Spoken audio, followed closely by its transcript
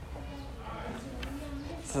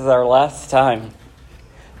This is our last time.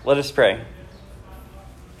 Let us pray.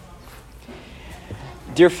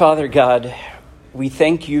 Dear Father God, we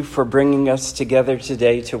thank you for bringing us together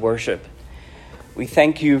today to worship. We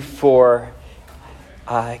thank you for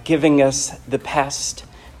giving us the past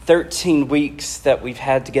 13 weeks that we've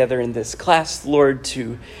had together in this class, Lord,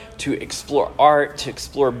 to explore art, to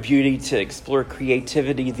explore beauty, to explore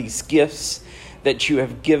creativity, these gifts that you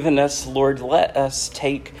have given us. Lord, let us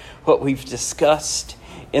take what we've discussed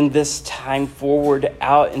in this time forward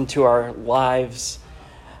out into our lives.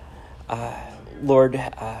 Lord,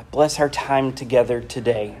 bless our time together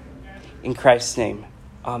today. In Christ's name,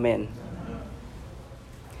 amen.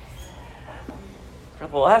 For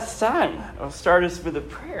the last time, I'll start us with a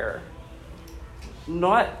prayer.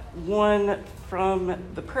 Not one from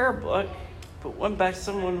the prayer book, but one by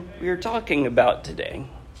someone we are talking about today.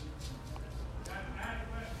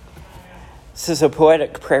 This is a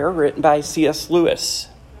poetic prayer written by C.S. Lewis.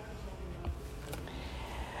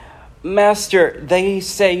 Master, they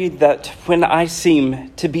say that when I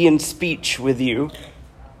seem to be in speech with you,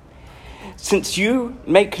 since you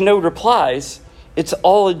make no replies, it's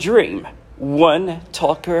all a dream, one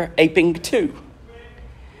talker aping two.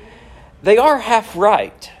 They are half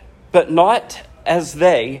right, but not as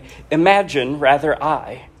they imagine, rather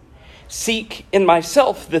I. Seek in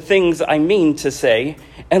myself the things I mean to say,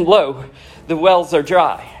 and lo, the wells are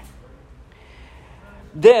dry.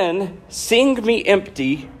 Then, seeing me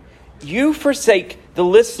empty, you forsake the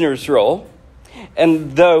listener's role,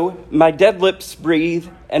 and though my dead lips breathe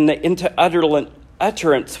and into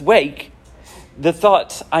utterance wake, the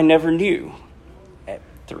thoughts I never knew.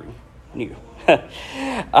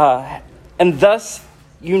 And thus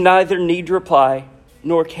you neither need reply,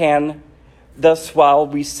 nor can, thus while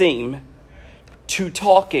we seem to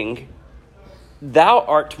talking, thou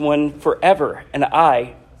art one forever, and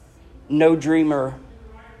I, no dreamer,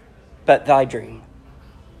 but thy dream.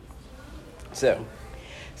 So,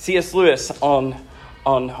 C.S. Lewis on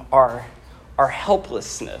our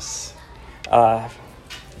helplessness in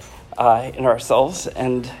ourselves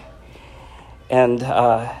and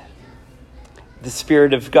the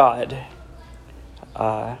Spirit of God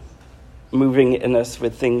moving in us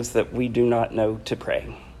with things that we do not know to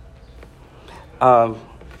pray.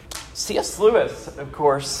 C.S. Lewis, of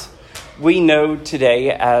course, we know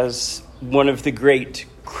today as one of the great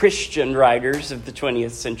Christian writers of the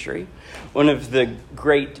 20th century, one of the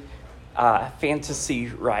great fantasy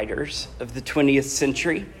writers of the 20th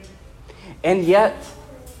century. And yet,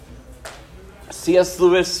 C.S.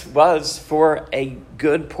 Lewis was, for a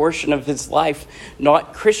good portion of his life,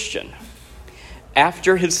 not Christian.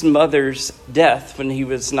 After his mother's death, when he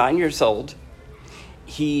was 9 years old,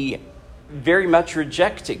 he very much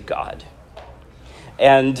rejected God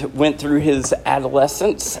and went through his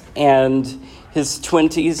adolescence and his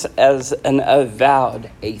 20s as an avowed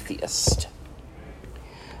atheist.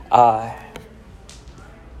 But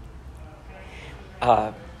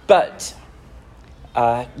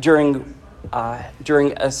during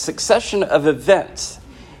a succession of events,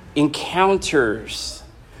 encounters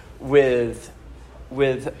with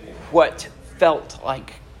what felt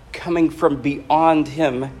like coming from beyond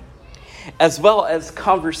him, as well as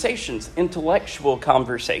conversations, intellectual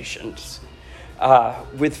conversations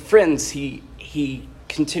with friends he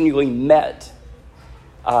continually met,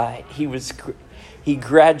 he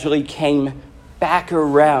gradually came back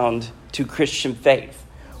around to Christian faith.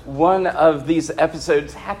 One of these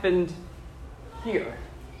episodes happened here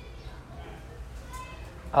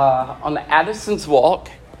on Addison's Walk,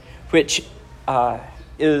 which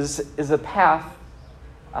is a path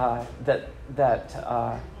that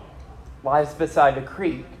lies beside a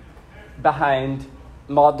creek behind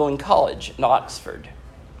Magdalen College in Oxford.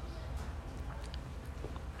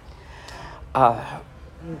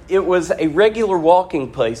 It was a regular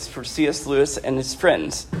walking place for C.S. Lewis and his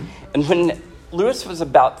friends. And when Lewis was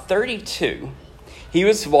about 32, he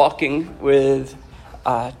was walking with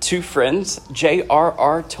two friends,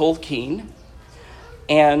 J.R.R. Tolkien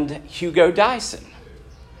and Hugo Dyson.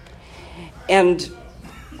 And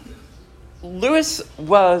Lewis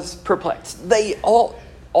was perplexed. They all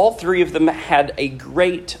three of them had a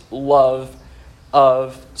great love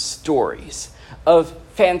of stories, of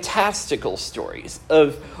fantastical stories,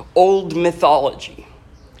 of old mythology.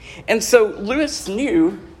 And so Lewis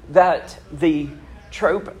knew that the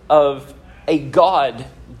trope of a god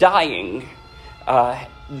dying,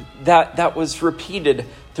 that was repeated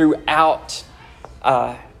throughout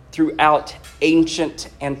ancient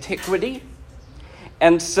antiquity.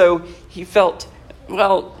 And so he felt,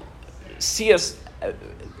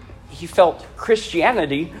 he felt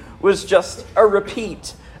Christianity was just a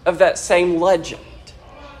repeat of that same legend.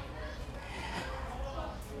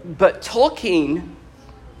 But Tolkien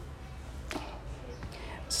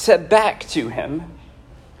said back to him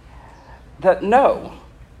that no,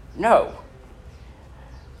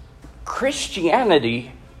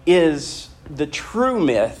 Christianity is the true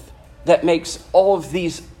myth that makes all of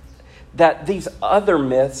these other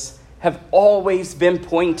myths have always been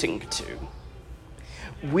pointing to.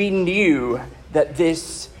 We knew that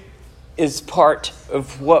this is part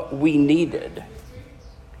of what we needed.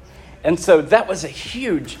 And so that was a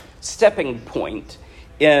huge stepping point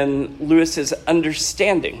in Lewis's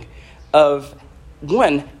understanding of,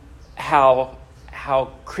 one, how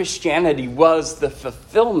Christianity was the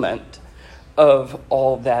fulfillment of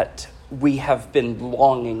all that we have been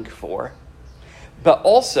longing for, but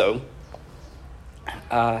also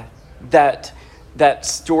that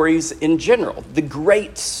stories in general, the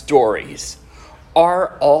great stories,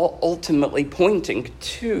 are all ultimately pointing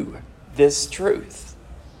to this truth.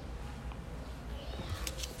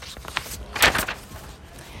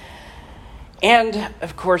 And,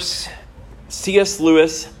 of course, C.S.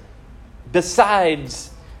 Lewis,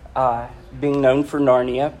 besides being known for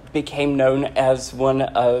Narnia, became known as one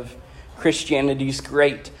of Christianity's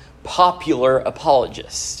great popular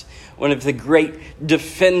apologists, one of the great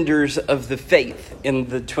defenders of the faith in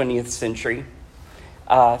the 20th century,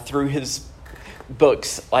 through his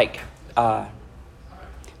books like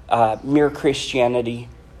Mere Christianity,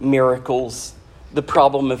 Miracles, The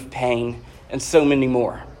Problem of Pain, and so many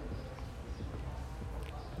more.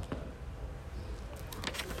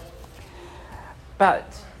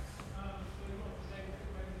 But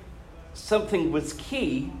something was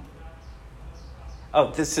key.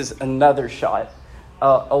 Oh, this is another shot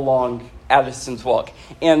along Addison's Walk.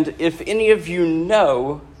 And if any of you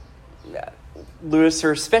know Lewis,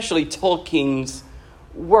 or especially Tolkien's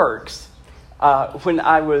works, when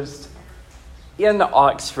I was in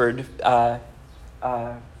Oxford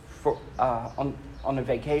on a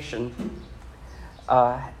vacation,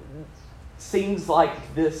 scenes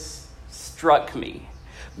like this struck me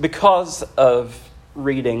because of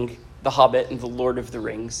reading The Hobbit and The Lord of the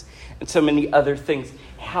Rings and so many other things.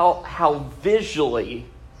 How visually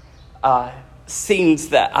scenes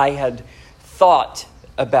that I had thought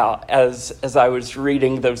about as I was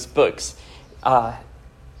reading those books,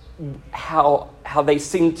 how they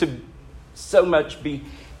seemed to so much be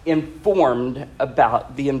informed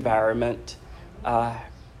about the environment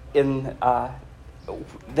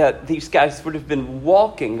that these guys would have been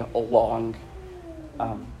walking along.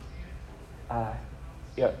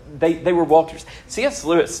 They were walkers. C.S.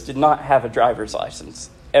 Lewis did not have a driver's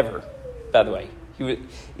license, ever, by the way.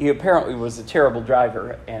 He apparently was a terrible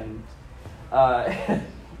driver, and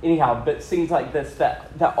anyhow, but scenes like this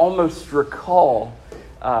that almost recall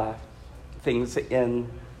things in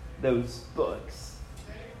those books.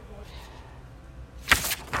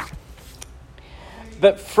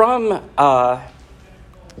 But from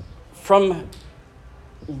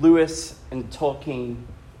Lewis and Tolkien,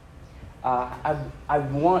 I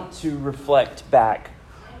want to reflect back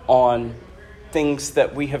on things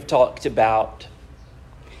that we have talked about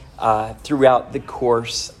throughout the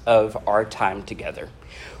course of our time together.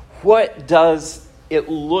 What does it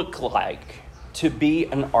look like to be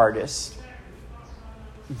an artist,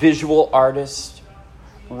 visual artist,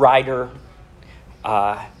 writer,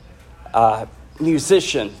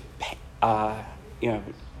 musician,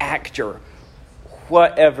 actor,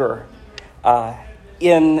 whatever,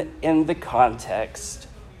 in the context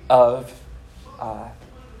of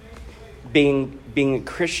being a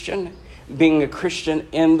Christian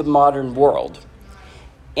in the modern world,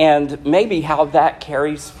 and maybe how that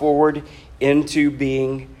carries forward into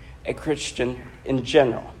being a Christian in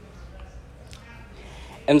general.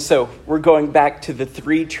 And so we're going back to the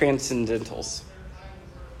three transcendentals.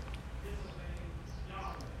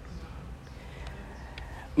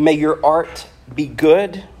 May your art be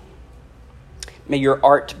good. May your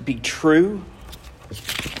art be true.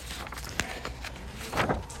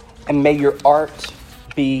 And may your art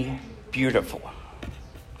be beautiful.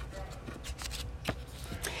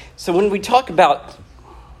 So when we talk about,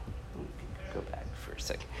 go back for a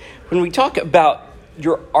second. When we talk about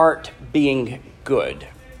your art being good,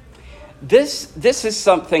 this is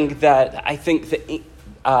something that I think that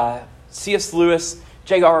C.S. Lewis,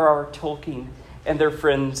 J.R.R. Tolkien, and their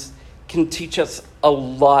friends can teach us a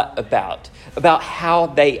lot about how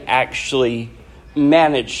they actually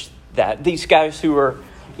manage that. These guys who are,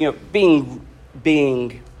 being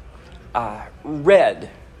read,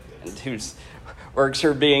 and whose works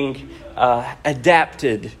are being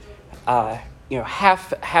adapted,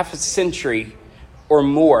 half a century or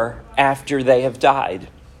more after they have died.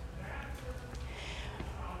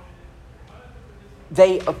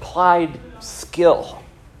 they applied skill.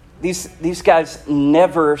 These guys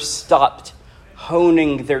never stopped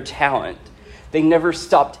honing their talent. They never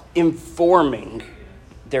stopped informing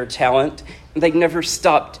their talent. And they never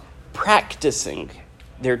stopped practicing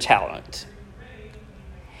their talent.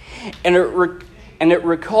 And it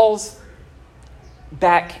recalls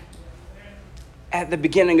back at the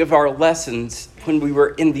beginning of our lessons when we were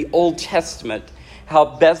in the Old Testament, how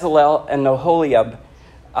Bezalel and Oholiab,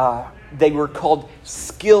 they were called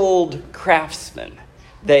skilled craftsmen.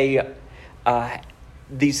 These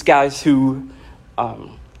guys who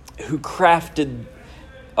crafted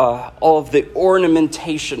all of the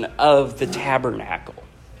ornamentation of the tabernacle.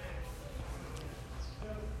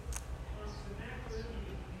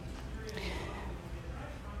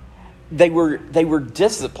 They were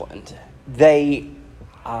disciplined. They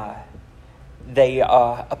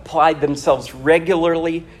applied themselves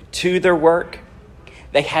regularly to their work.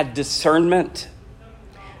 They had discernment.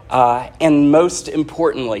 And most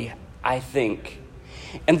importantly, I think,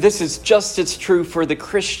 and this is just as true for the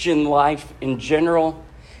Christian life in general,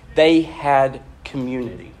 they had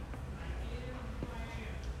community.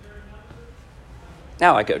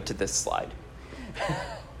 Now I go to this slide.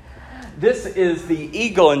 This is the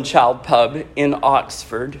Eagle and Child Pub in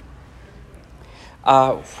Oxford,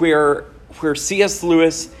 where C.S.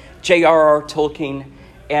 Lewis, J.R.R. Tolkien,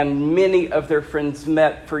 and many of their friends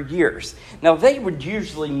met for years. Now, they would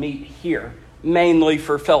usually meet here, mainly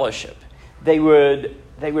for fellowship. They would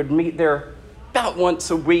meet there about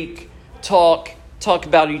once a week, talk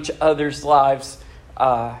about each other's lives,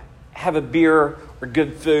 have a beer or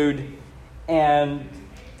good food, and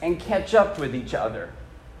catch up with each other.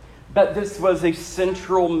 But this was a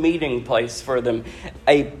central meeting place for them,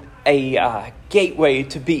 a gateway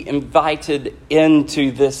to be invited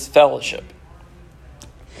into this fellowship.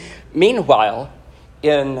 Meanwhile,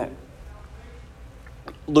 in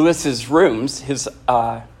Lewis's rooms, his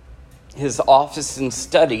office and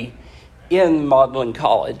study in Magdalen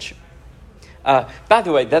College. By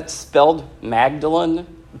the way, that's spelled Magdalen,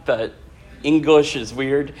 but English is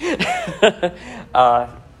weird.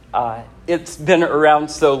 It's been around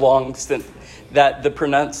so long since that the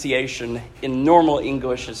pronunciation in normal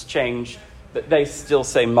English has changed, but they still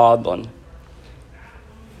say Magdalen.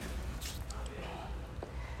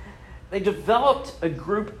 They developed a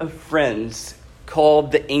group of friends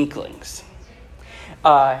called the Inklings.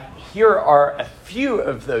 Here are a few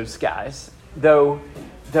of those guys, though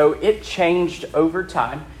it changed over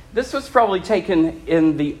time. This was probably taken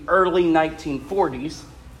in the early 1940s.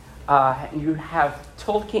 And you have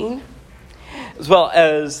Tolkien, as well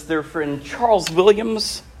as their friend Charles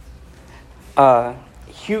Williams,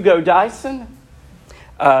 Hugo Dyson,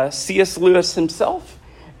 C.S. Lewis himself,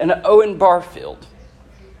 and Owen Barfield.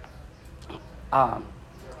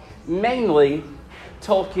 Mainly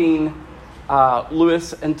Tolkien,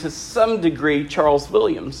 Lewis, and to some degree Charles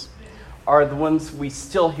Williams are the ones we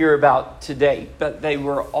still hear about today, but they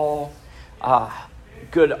were all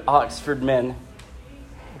good Oxford men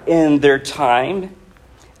in their time,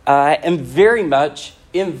 and very much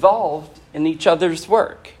involved in each other's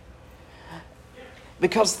work,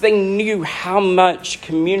 because they knew how much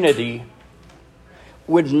community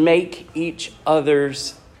would make each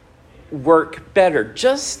other's work better,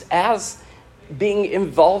 just as being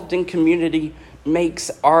involved in community makes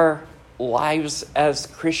our lives as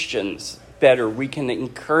Christians better. We can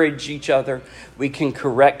encourage each other. We can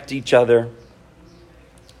correct each other.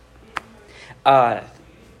 Diane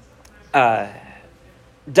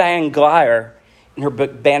Glyer, in her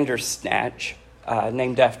book Bandersnatch,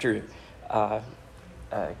 named after a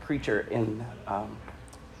creature in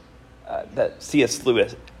that C.S.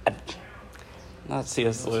 Lewis, not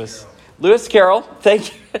C.S. Lewis, Lewis Carroll,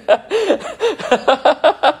 thank you.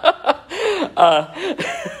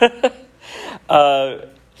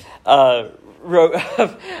 Wrote,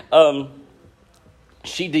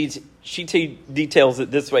 she details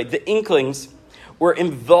it this way: the Inklings were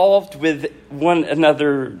involved with one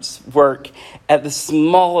another's work at the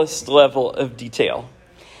smallest level of detail.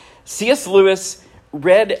 C.S. Lewis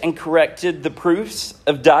read and corrected the proofs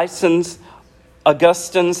of Dyson's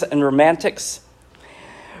Augustines and Romantics.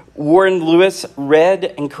 Warren Lewis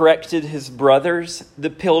read and corrected his brother's The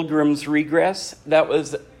Pilgrim's Regress. That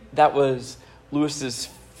was Lewis's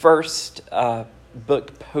first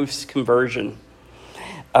book post-conversion.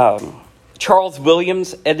 Charles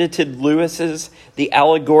Williams edited Lewis's The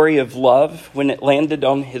Allegory of Love when it landed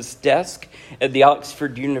on his desk at the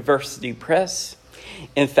Oxford University Press.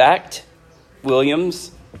 In fact,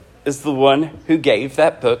 Williams is the one who gave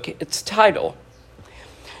that book its title.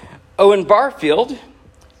 Owen Barfield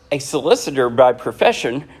a solicitor by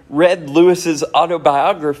profession, read Lewis's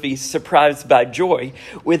autobiography, Surprised by Joy,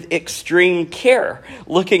 with extreme care,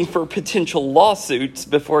 looking for potential lawsuits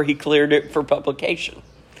before he cleared it for publication.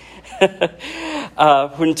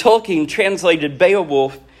 When Tolkien translated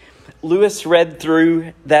Beowulf, Lewis read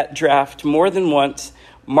through that draft more than once,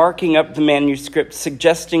 marking up the manuscript,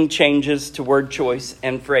 suggesting changes to word choice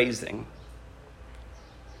and phrasing.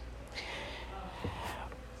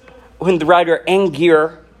 When the writer Anne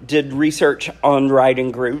Geer did research on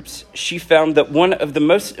writing groups, she found that one of the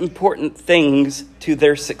most important things to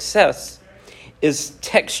their success is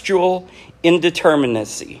textual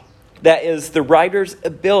indeterminacy. That is, the writer's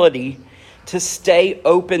ability to stay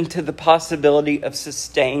open to the possibility of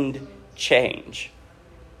sustained change.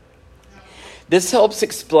 This helps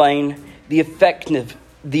explain the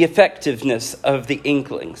effectiveness of the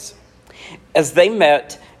Inklings. As they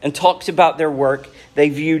met and talked about their work, they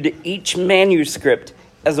viewed each manuscript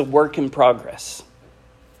as a work in progress.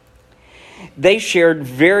 They shared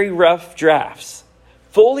very rough drafts,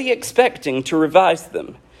 fully expecting to revise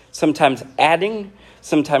them, sometimes adding,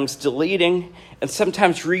 sometimes deleting, and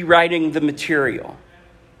sometimes rewriting the material.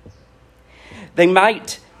 They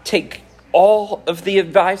might take all of the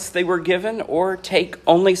advice they were given or take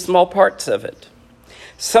only small parts of it.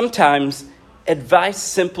 Sometimes advice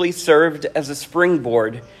simply served as a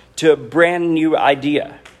springboard to a brand new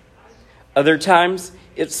idea. Other times,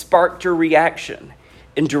 it sparked a reaction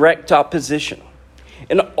in direct opposition.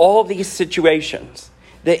 In all these situations,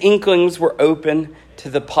 the Inklings were open to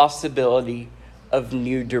the possibility of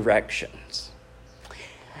new directions.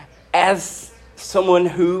 As someone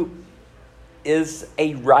who is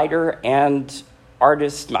a writer and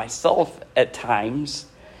artist myself at times,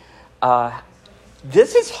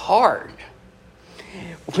 this is hard.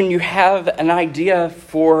 When you have an idea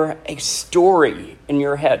for a story in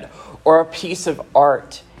your head or a piece of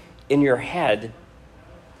art in your head,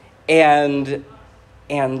 and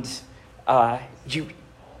you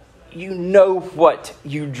know what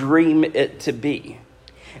you dream it to be.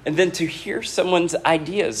 And then to hear someone's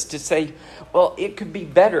ideas to say, well, it could be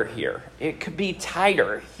better here. It could be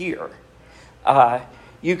tighter here.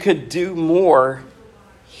 You could do more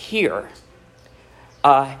here.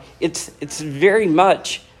 It's very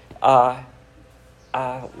much like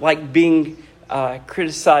being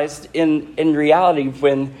criticized in reality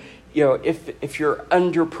when, if you're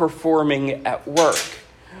underperforming at work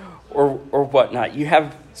or whatnot. You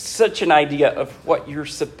have such an idea of what you're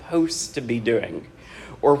supposed to be doing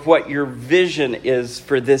or what your vision is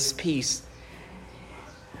for this piece.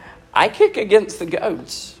 I kick against the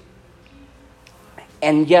goats.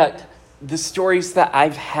 And yet, the stories that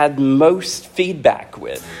I've had most feedback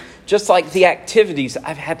with, just like the activities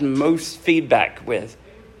I've had most feedback with,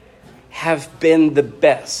 have been the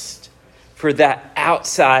best for that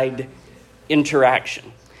outside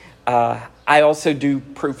interaction. I also do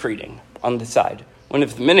proofreading on the side. One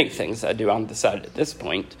of the many things I do on the side at this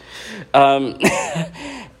point. And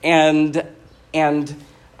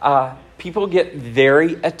people get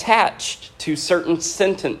very attached to certain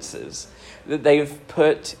sentences that they've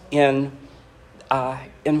put in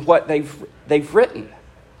what they've written.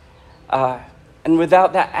 And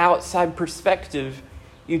without that outside perspective,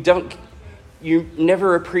 you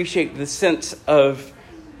never appreciate the sense of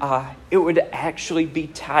it would actually be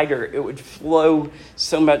tighter. It would flow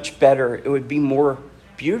so much better. It would be more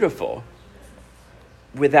beautiful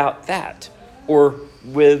without that, or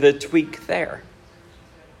with a tweak there.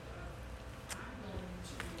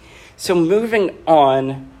 So moving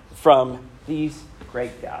on from these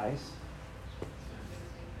great guys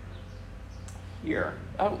here.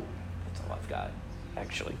 Oh, that's all I've got,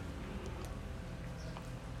 actually.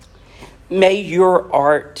 May your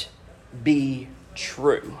art be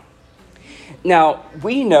true. Now,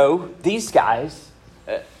 we know these guys,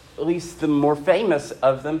 at least the more famous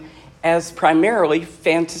of them, as primarily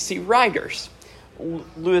fantasy writers.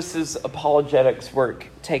 Lewis's apologetics work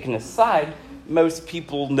taken aside, most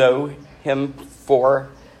people know him for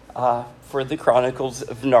the Chronicles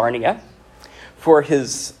of Narnia, for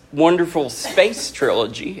his wonderful space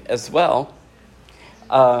trilogy as well.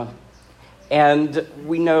 And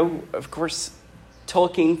we know, of course,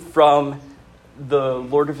 Tolkien from The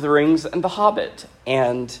Lord of the Rings and The Hobbit,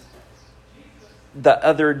 and the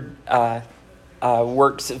other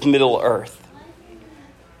works of Middle-earth.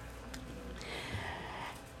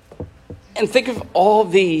 And think of all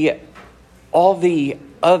the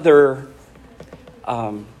other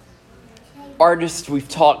artists we've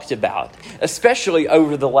talked about, especially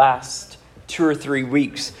over the last 2 or 3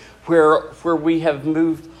 weeks, where we have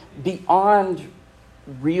moved beyond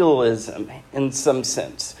realism in some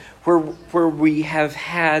sense, where we have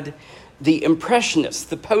had the Impressionists,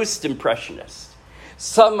 the Post-Impressionists,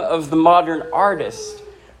 some of the modern artists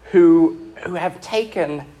who have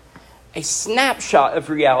taken a snapshot of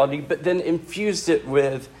reality, but then infused it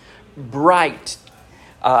with bright,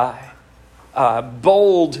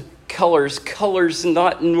 bold colors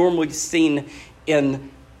not normally seen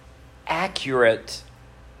in accurate,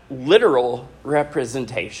 literal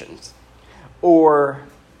representations, or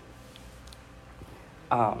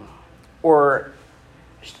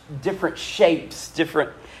different shapes,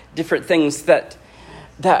 different things that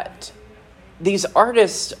these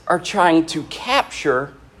artists are trying to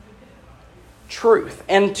capture truth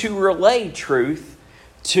and to relay truth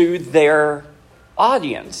to their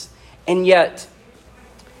audience. And yet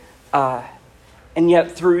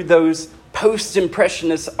through those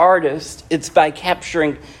post-impressionist artists, it's by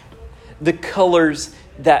capturing the colors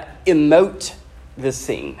that emote the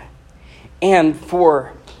scene. And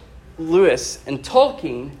for Lewis and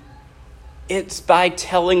Tolkien, it's by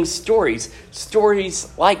telling stories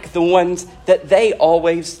like the ones that they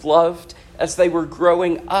always loved as they were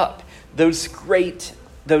growing up. Those great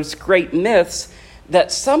myths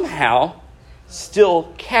that somehow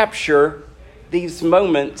still capture these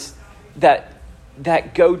moments that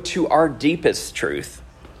go to our deepest truth.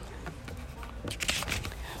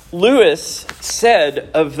 Lewis said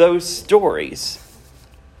of those stories,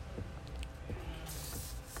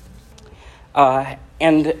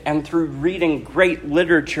 and through reading great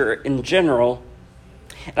literature in general,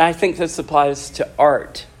 and I think this applies to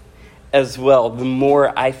art as well. The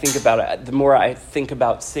more I think about it, the more I think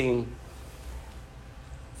about seeing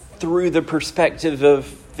through the perspective of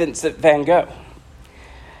Vincent van Gogh.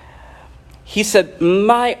 He said,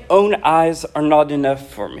 "My own eyes are not enough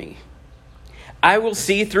for me. I will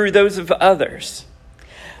see through those of others.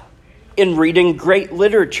 In reading great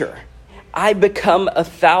literature, I become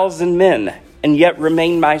 1,000 men and yet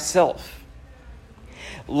remain myself.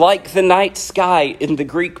 Like the night sky in the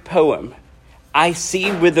Greek poem, I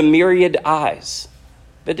see with a myriad eyes,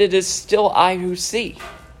 but it is still I who see."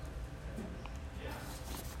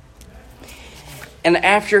 And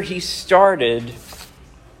after he started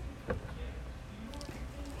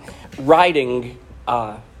writing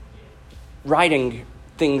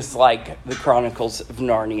things like the Chronicles of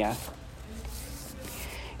Narnia,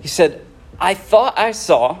 he said, "I thought I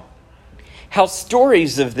saw how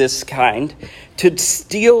stories of this kind could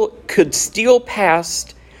steal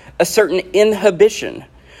past a certain inhibition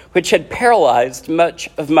which had paralyzed much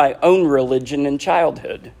of my own religion in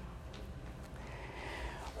childhood.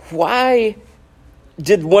 Why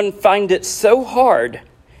did one find it so hard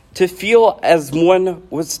to feel as one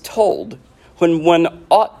was told when one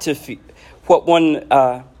ought to feel what one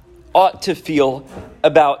ought to feel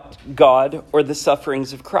about God or the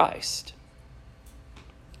sufferings of Christ?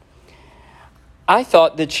 I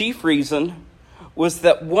thought the chief reason was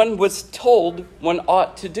that one was told one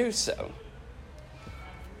ought to do so."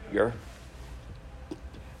 You're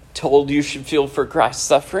told you should feel for Christ's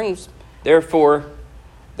sufferings. Therefore,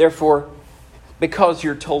 because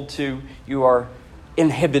you're told to, you are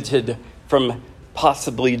inhibited from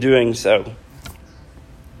possibly doing so.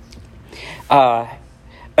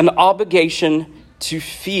 An obligation to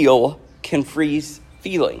feel can freeze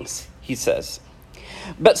feelings, he says.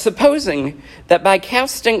 But supposing that by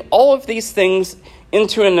casting all of these things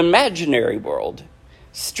into an imaginary world,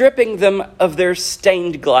 stripping them of their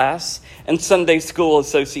stained glass and Sunday school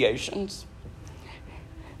associations,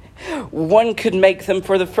 one could make them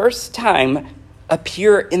for the first time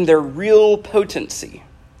appear in their real potency.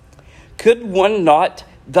 Could one not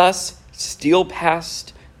thus steal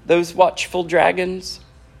past those watchful dragons?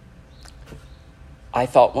 I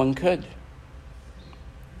thought one could.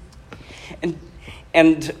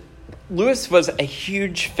 And Lewis was a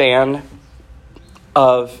huge fan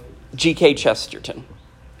of G.K. Chesterton.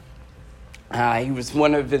 He was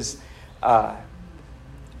one of his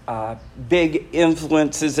big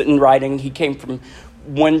influences in writing. He came from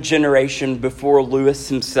one generation before Lewis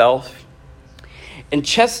himself. And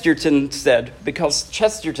Chesterton said, because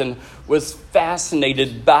Chesterton was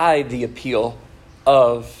fascinated by the appeal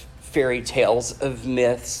of fairy tales, of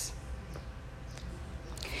myths,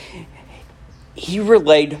 he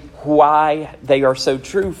relayed why they are so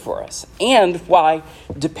true for us and why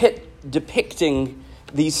depicting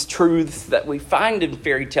these truths that we find in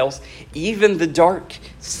fairy tales, even the dark,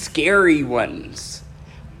 scary ones,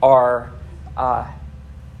 are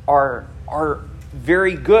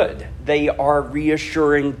very good. They are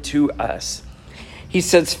reassuring to us. He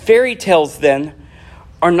says, fairy tales then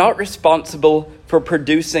are not responsible for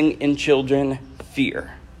producing in children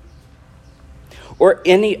fear or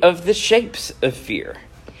any of the shapes of fear.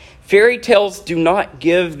 Fairy tales do not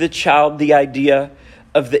give the child the idea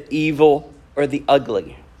of the evil or the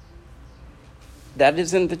ugly. That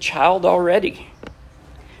is in the child already,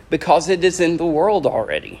 because it is in the world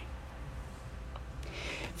already.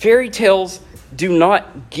 Fairy tales do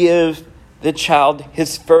not give the child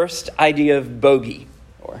his first idea of bogey,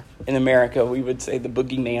 or in America we would say the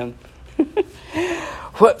boogeyman.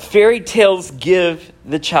 What fairy tales give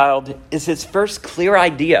the child is his first clear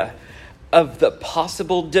idea of the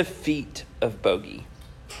possible defeat of bogey.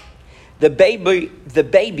 The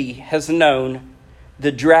baby has known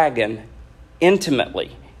the dragon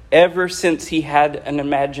intimately ever since he had an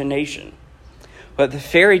imagination. What the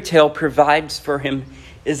fairy tale provides for him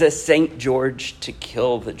is a St. George to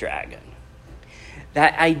kill the dragon.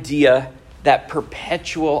 That idea, that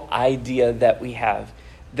perpetual idea that we have,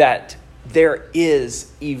 that there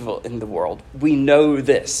is evil in the world. We know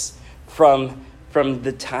this from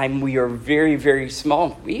the time we are very, very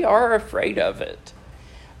small. We are afraid of it.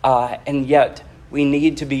 And yet we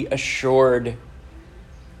need to be assured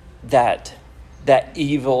that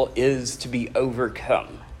evil is to be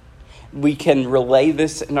overcome. We can relay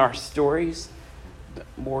this in our stories. But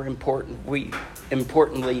more importantly,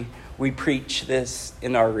 we preach this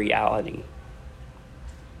in our reality.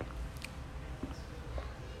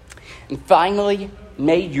 And finally,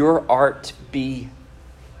 may your art be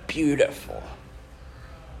beautiful.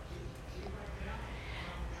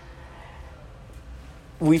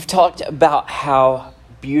 We've talked about how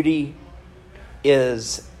beauty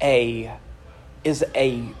is a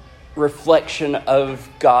reflection of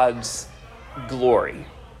God's glory.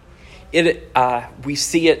 We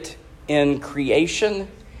see it in creation,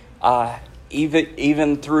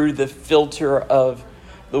 even through the filter of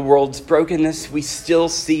the world's brokenness. We still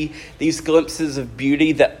see these glimpses of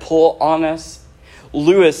beauty that pull on us.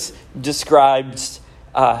 Lewis describes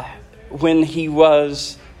when he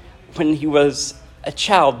was a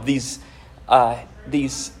child, these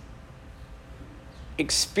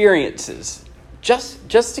experiences,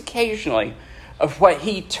 just occasionally, of what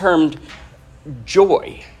he termed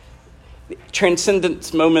joy,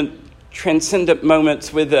 transcendent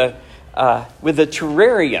moments with a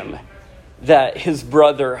terrarium that his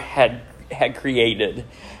brother had created,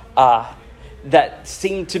 that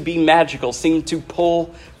seemed to be magical, seemed to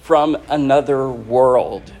pull from another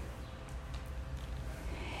world.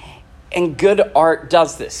 And good art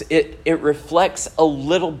does this. It reflects a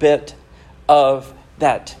little bit of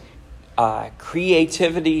that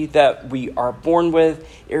creativity that we are born with.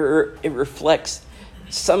 It reflects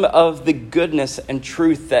some of the goodness and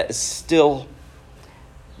truth that is still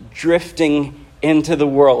drifting into the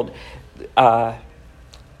world.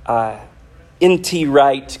 N.T.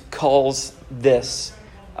 Wright calls this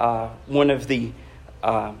one of the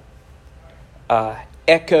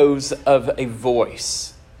echoes of a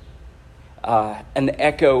voice. An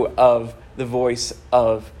echo of the voice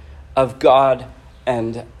of God,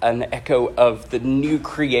 and an echo of the new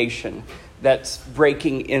creation that's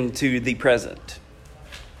breaking into the present.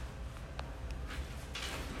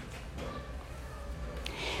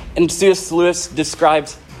 And C.S. Lewis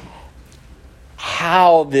describes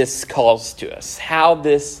how this calls to us, how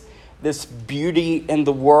this beauty in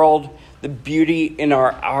the world, the beauty in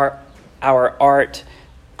our art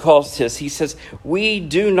calls to us. He says, we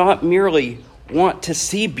do not merely want to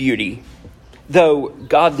see beauty, though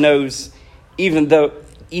God knows even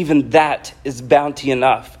that is bounty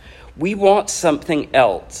enough. We want something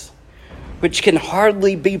else, which can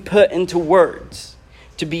hardly be put into words,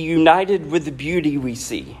 to be united with the beauty we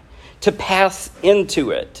see, to pass into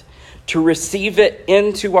it, to receive it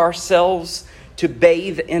into ourselves, to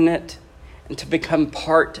bathe in it, and to become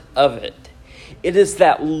part of it. It is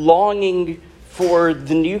that longing for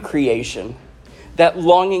the new creation, that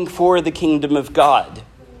longing for the kingdom of God,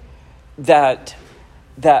 that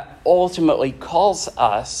ultimately calls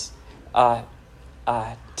us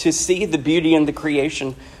to see the beauty in the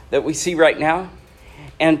creation that we see right now,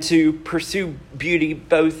 and to pursue beauty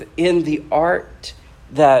both in the art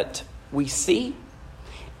that we see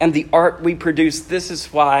and the art we produce. This is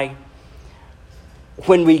why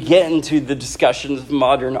when we get into the discussions of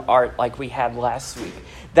modern art like we had last week,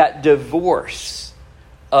 that divorce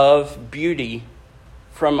of beauty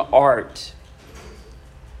from art,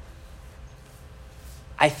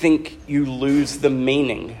 I think you lose the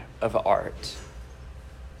meaning of art.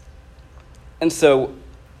 And so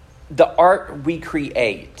the art we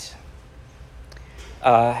create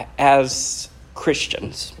as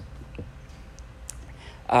Christians,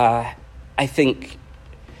 I think,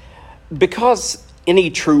 because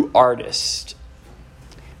any true artist,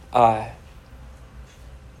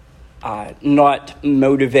 not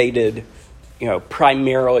motivated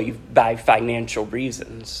primarily by financial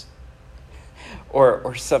reasons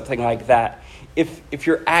or something like that. If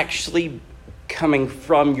you're actually coming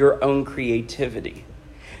from your own creativity,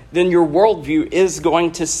 then your worldview is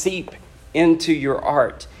going to seep into your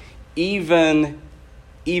art, even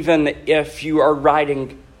if you are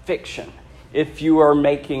writing fiction, if you are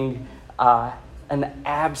making an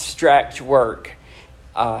abstract work,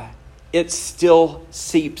 it still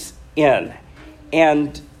seeps in,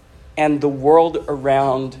 and the world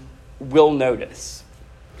around will notice.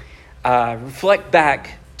 Reflect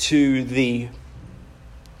back to the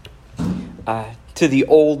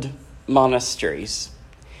old monasteries,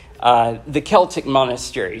 the Celtic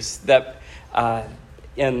monasteries that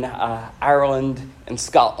in Ireland and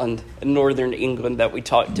Scotland and Northern England that we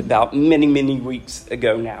talked about many, many weeks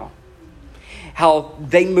ago now. How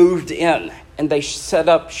they moved in and they set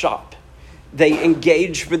up shop. They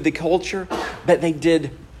engaged with the culture, but they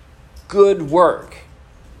did good work.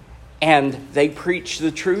 And they preached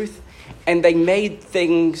the truth, and they made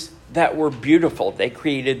things that were beautiful. They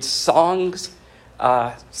created songs,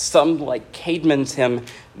 some like Caedmon's hymn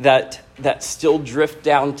that still drift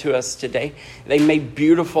down to us today. They made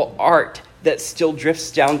beautiful art that still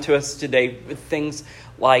drifts down to us today with things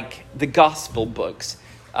like the gospel books,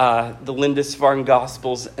 the Lindisfarne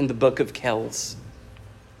Gospels and the Book of Kells.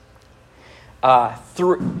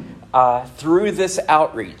 Through this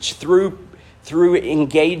outreach, through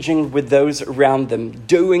engaging with those around them,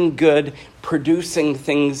 doing good, producing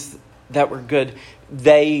things that were good,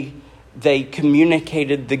 they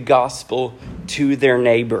communicated the gospel to their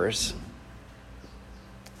neighbors.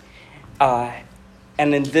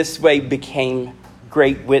 And in this way became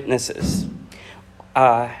great witnesses.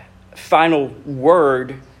 Final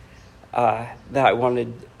word that I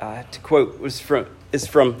wanted to quote is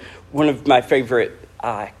from one of my favorite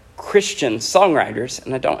Christian songwriters,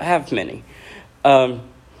 and I don't have many.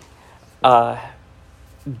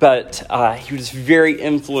 But he was very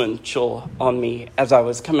influential on me as I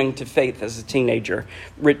was coming to faith as a teenager.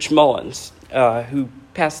 Rich Mullins, who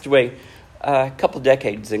passed away a couple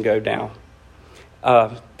decades ago now.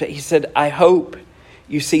 But he said, "I hope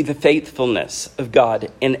you see the faithfulness of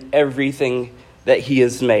God in everything that he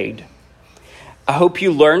has made. I hope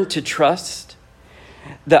you learn to trust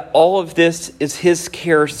that all of this is his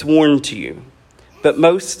care sworn to you. But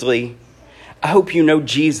mostly, I hope you know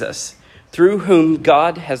Jesus, through whom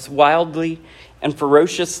God has wildly and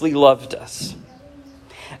ferociously loved us.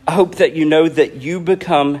 I hope that you know that you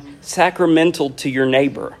become sacramental to your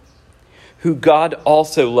neighbor, who God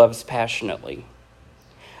also loves passionately.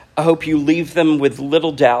 I hope you leave them with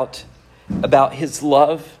little doubt about his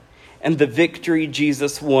love and the victory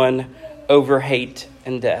Jesus won over hate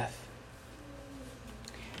and death."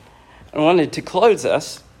 I wanted to close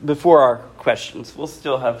us before our questions. We'll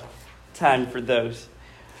still have time for those,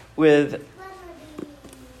 with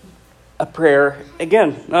a prayer.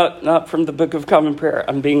 Again, not from the Book of Common Prayer.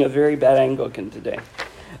 I'm being a very bad Anglican today.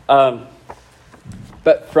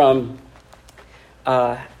 But from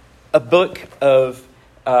a book of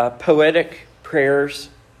poetic prayers,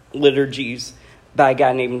 liturgies by a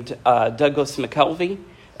guy named Douglas McKelvey.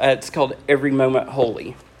 It's called Every Moment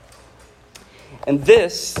Holy. And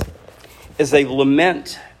this is a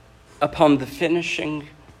lament upon the finishing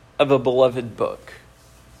of a beloved book,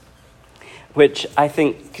 which I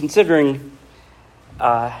think, considering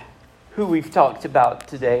who we've talked about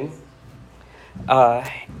today,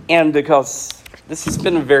 and because this has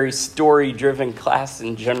been a very story-driven class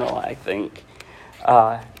in general, I think,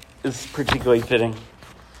 is particularly fitting.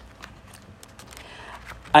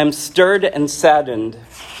 I'm stirred and saddened,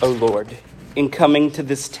 O Lord, in coming to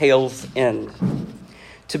this tale's end,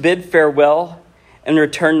 to bid farewell and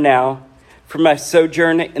return now from my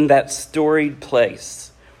sojourn in that storied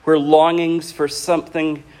place, where longings for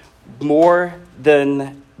something more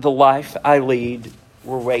than the life I lead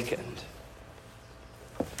were wakened.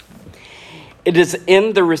 It is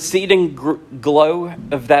in the receding glow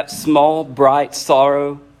of that small, bright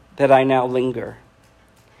sorrow that I now linger.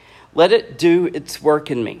 Let it do its work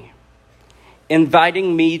in me,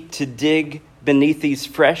 inviting me to dig beneath these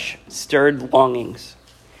fresh, stirred longings,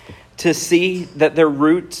 to see that their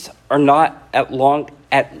roots are not at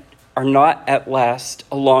last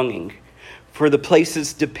a longing for the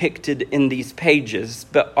places depicted in these pages,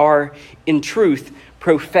 but are, in truth,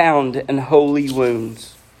 profound and holy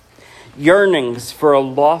wounds. Yearnings for a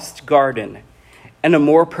lost garden and a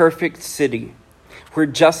more perfect city, where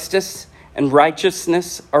justice and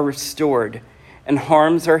righteousness are restored, and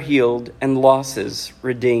harms are healed, and losses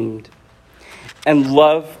redeemed, and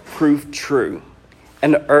love proved true,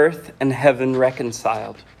 and earth and heaven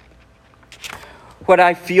reconciled. What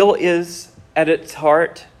I feel is at its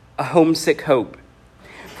heart a homesick hope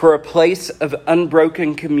for a place of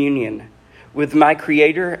unbroken communion with my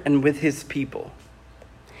Creator and with his people.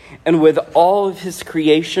 And with all of his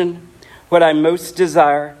creation, what I most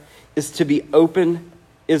desire is to open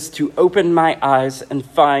my eyes and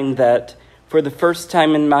find that for the first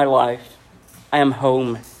time in my life, I am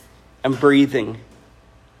home and breathing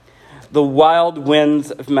the wild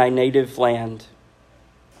winds of my native land.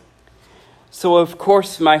 So of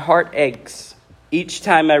course my heart aches each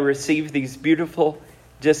time I receive these beautiful,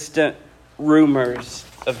 distant rumors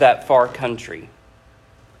of that far country.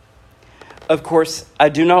 Of course, I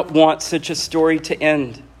do not want such a story to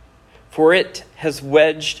end, for it has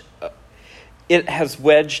wedged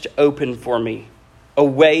open for me a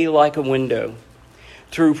way like a window,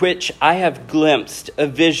 through which I have glimpsed a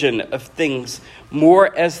vision of things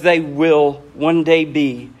more as they will one day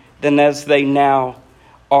be than as they now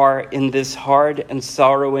are in this hard and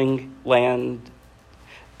sorrowing land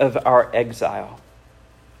of our exile.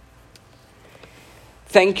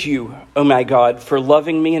 Thank you, O my God, for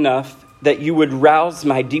loving me enough that you would rouse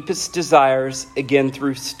my deepest desires again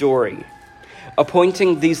through story,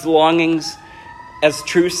 appointing these longings as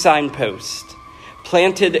true signposts,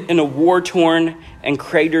 planted in a war-torn and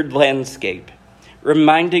cratered landscape,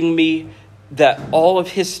 reminding me that all of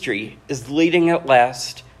history is leading at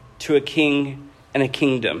last to a king and a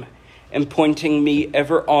kingdom, and pointing me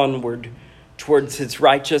ever onward towards his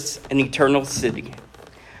righteous and eternal city.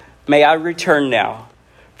 May I return now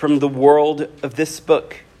from the world of this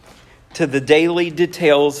book to the daily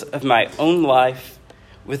details of my own life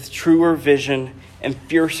with truer vision and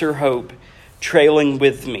fiercer hope trailing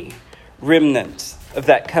with me, remnants of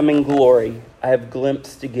that coming glory I have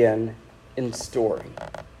glimpsed again in story.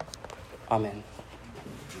 Amen.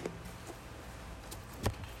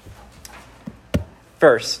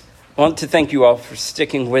 First, I want to thank you all for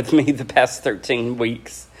sticking with me the past 13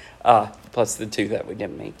 weeks, plus the 2 that we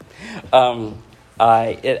didn't meet.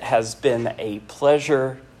 It has been a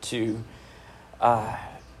pleasure to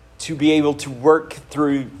be able to work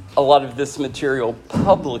through a lot of this material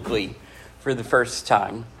publicly for the first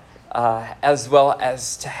time, as well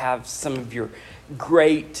as to have some of your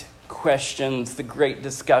great questions, the great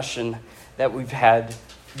discussion that we've had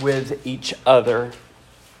with each other.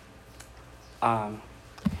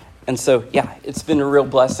 And so, yeah, it's been a real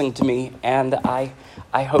blessing to me, and I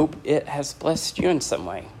hope it has blessed you in some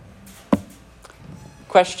way.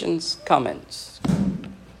 Questions, comments?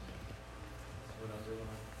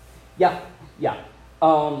 Yeah.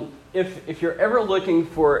 If you're ever looking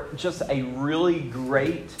for just a really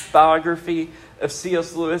great biography of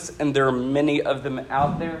C.S. Lewis, and there are many of them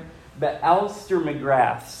out there, but Alistair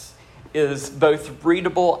McGrath's is both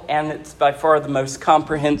readable and it's by far the most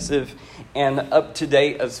comprehensive and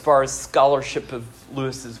up-to-date as far as scholarship of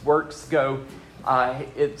Lewis's works go.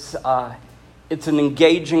 It's an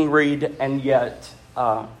engaging read, and yet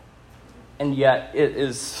it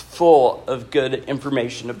is full of good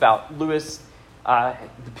information about Lewis, the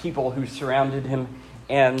people who surrounded him,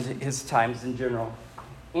 and his times in general.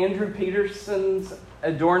 Andrew Peterson's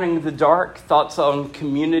Adorning the Dark, Thoughts on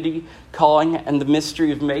Community, Calling, and the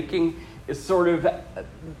Mystery of Making is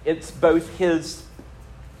it's both his,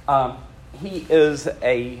 he is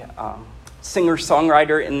a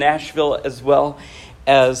singer-songwriter in Nashville, as well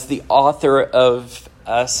as the author of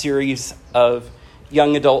a series of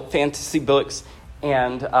young adult fantasy books,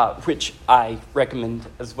 and which I recommend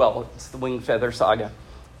as well. It's the Winged Feather Saga.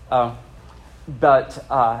 But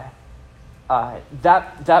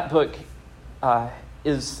that book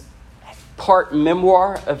is part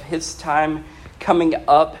memoir of his time coming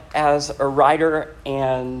up as a writer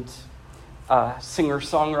and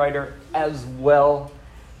singer-songwriter, as well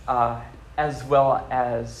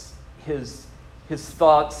as his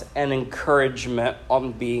thoughts and encouragement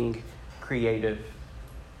on being creative.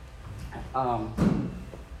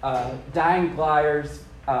 Dying Gliders,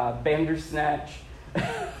 Bandersnatch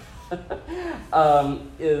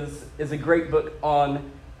is a great book on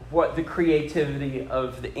what the creativity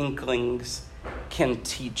of the Inklings can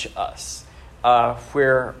teach us,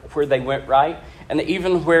 where they went right, and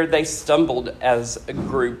even where they stumbled as a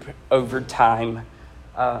group over time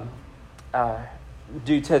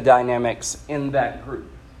due to dynamics in that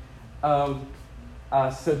group. So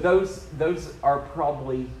those are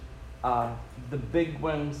probably the big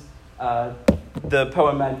ones. The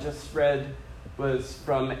poem I just read was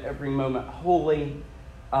from Every Moment Holy.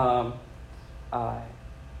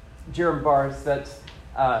 Jerram Barrs, that's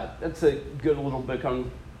a good little book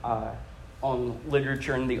on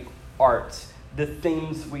literature and the arts, the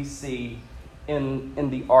themes we see in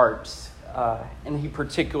the arts, and he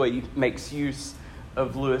particularly makes use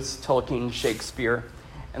of Lewis Tolkien Shakespeare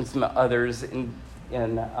and some others in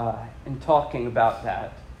talking about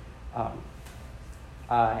that. And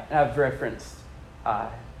I've referenced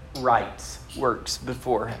Wright's works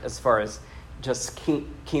before as far as just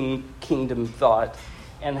kingdom thought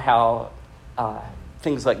and how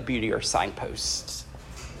things like beauty are signposts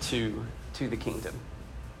to the kingdom.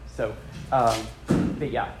 So,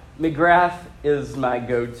 but yeah, McGrath is my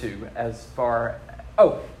go-to as far.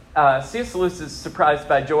 C.S. Lewis is Surprised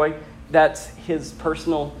by Joy. That's his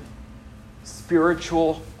personal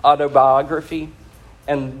spiritual autobiography,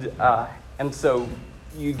 and so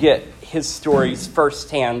you get his stories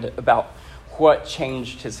firsthand about what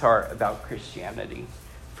changed his heart about Christianity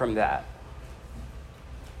from that.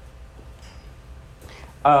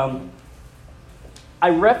 I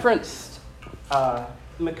referenced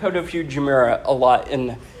Makoto Fujimura a lot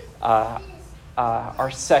in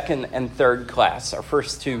our second and third class, our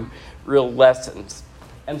first two real lessons.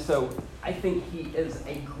 And so I think he is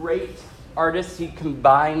a great artist. He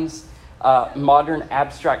combines modern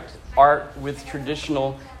abstract art with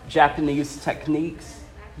traditional Japanese techniques.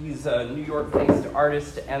 He's a New York-based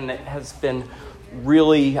artist and has been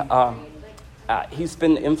really, he's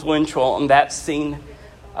been influential on that scene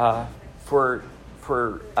for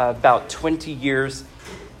about 20 years,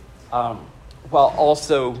 while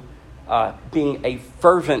also being a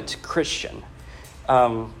fervent Christian.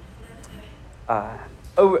 About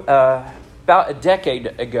a decade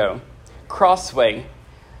ago, Crossway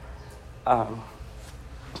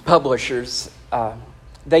publishers,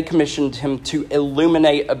 they commissioned him to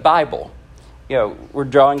illuminate a Bible. You know, we're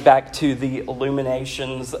drawing back to the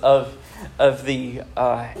illuminations of the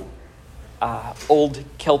old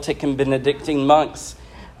Celtic and Benedictine monks,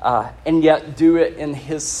 and yet do it in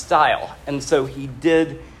his style. And so he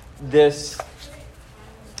did this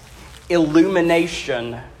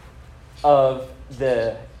illumination of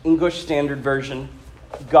the English Standard Version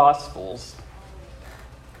Gospels.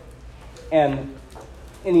 And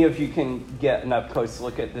any of you can get an up-close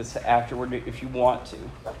look at this afterward if you want to.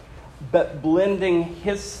 But blending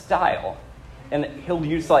his style, and he'll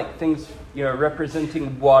use like things,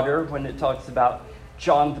 representing water when it talks about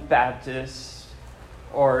John the Baptist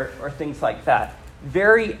or things like that.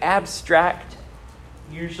 Very abstract,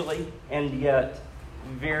 usually, and yet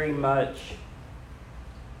very much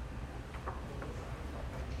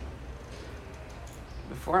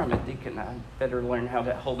before I'm a deacon, I better learn how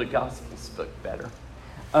to hold a Gospels book better.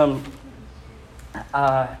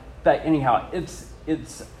 But anyhow,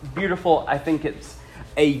 it's beautiful. I think it's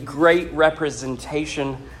a great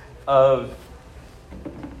representation of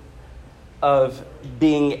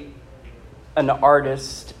being an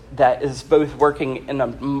artist that is both working in a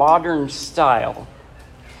modern style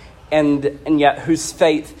and yet whose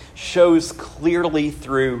faith shows clearly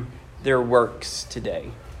through their works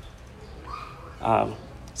today.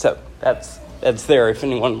 So that's there if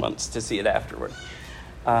anyone wants to see it afterward.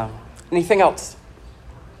 Anything else?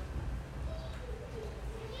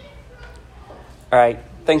 All right.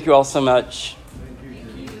 Thank you all so much.